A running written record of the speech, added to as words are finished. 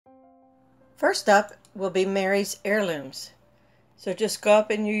First up will be Mary's Heirlooms. So just go up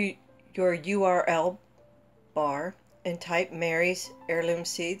in your URL bar and type Mary's Heirloom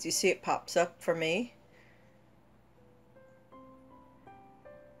Seeds. You see it pops up for me.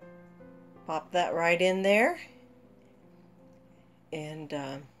 Pop that right in there. And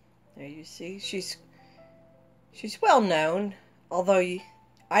there you see, she's well known, although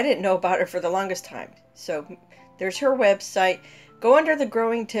I didn't know about her for the longest time. So there's her website. Go under the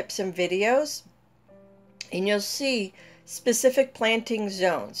growing tips and videos and you'll see specific planting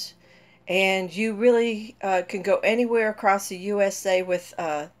zones. And you really can go anywhere across the USA with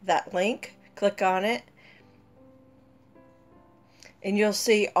that link. Click on it. And you'll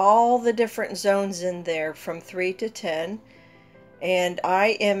see all the different zones in there from 3 to 10. And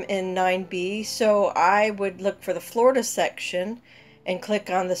I am in 9B, so I would look for the Florida section and click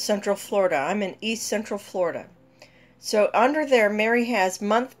on the Central Florida. I'm in East Central Florida. So under there, Mary has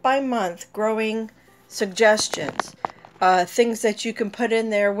month by month growing suggestions. Things that you can put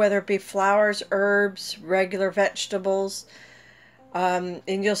in there, whether it be flowers, herbs, regular vegetables. And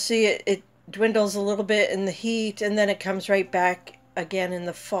you'll see it dwindles a little bit in the heat, and then it comes right back again in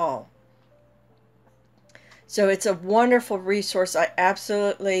the fall. So it's a wonderful resource. I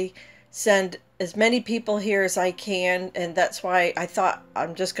absolutely send as many people here as I can, and that's why I thought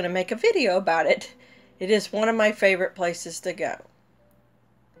I'm just going to make a video about it. It is one of my favorite places to go.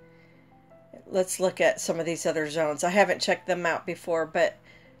 Let's look at some of these other zones. I haven't checked them out before, but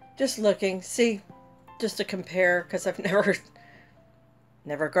just looking, see, just to compare, because I've never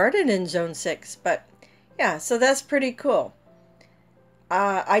gardened in Zone 6. But yeah, so that's pretty cool.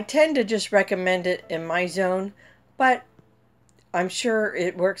 I tend to just recommend it in my zone, but I'm sure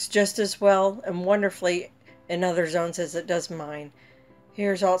it works just as well and wonderfully in other zones as it does mine.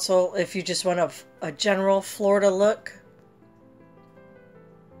 Here's also, if you just want a general Florida look.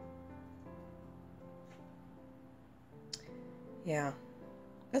 Yeah,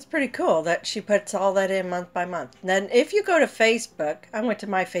 that's pretty cool that she puts all that in month by month. Then if you go to Facebook, I went to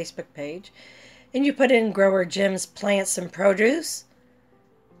my Facebook page, and you put in Grower Jim's Plants and Produce.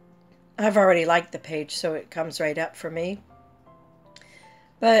 I've already liked the page, so it comes right up for me.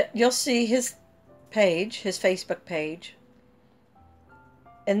 But you'll see his page, his Facebook page.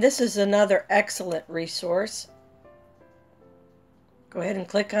 And this is another excellent resource. Go ahead and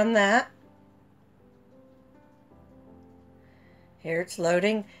click on that. Here it's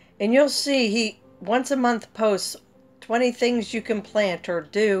loading. And you'll see he once a month posts 20 things you can plant or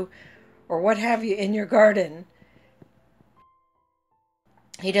do or what have you in your garden.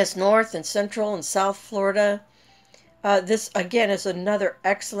 He does North and Central and South Florida. This, again, is another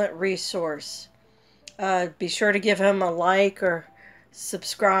excellent resource. Be sure to give him a like or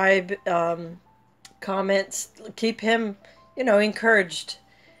subscribe, comments. Keep him, encouraged.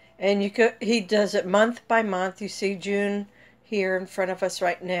 And he does it month by month. You see June here in front of us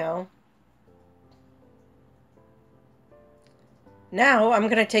right now. Now I'm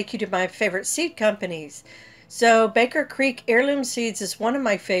going to take you to my favorite seed companies. So Baker Creek Heirloom Seeds is one of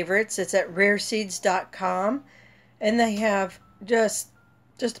my favorites. It's at rareseeds.com, and they have just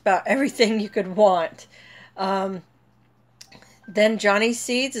about everything you could want. Then Johnny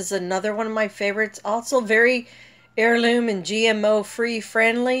Seeds is another one of my favorites. Also very heirloom and GMO free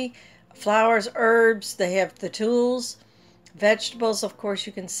friendly. Flowers, herbs, they have the tools. Vegetables, of course,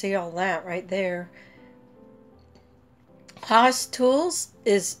 you can see all that right there.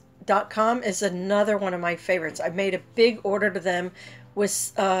 HaasTools.com is another one of my favorites. I made a big order to them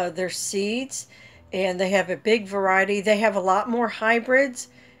with their seeds, and they have a big variety. They have a lot more hybrids,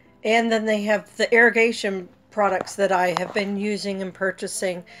 and then they have the irrigation products that I have been using and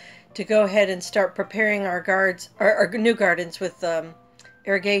purchasing to go ahead and start preparing our new gardens with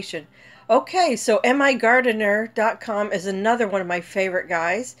irrigation. Okay, so migardener.com is another one of my favorite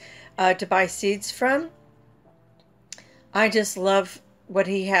guys to buy seeds from. I just love what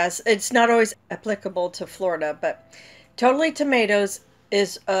he has. It's not always applicable to Florida, but Totally Tomatoes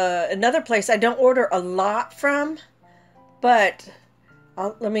is another place I don't order a lot from, but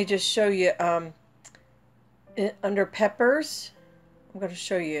let me just show you under peppers. I'm going to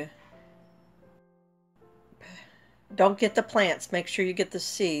show you. Don't get the plants, make sure you get the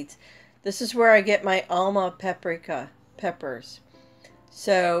seeds. This is where I get my Alma paprika peppers.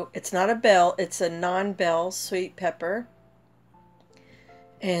 So it's not a bell, it's a non-bell sweet pepper.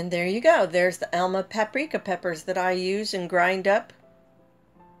 And there you go. There's the Alma paprika peppers that I use and grind up.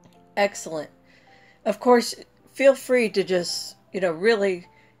 Excellent. Of course, feel free to just, really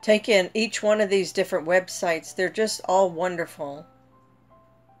take in each one of these different websites. They're just all wonderful.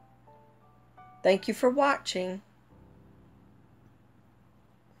 Thank you for watching.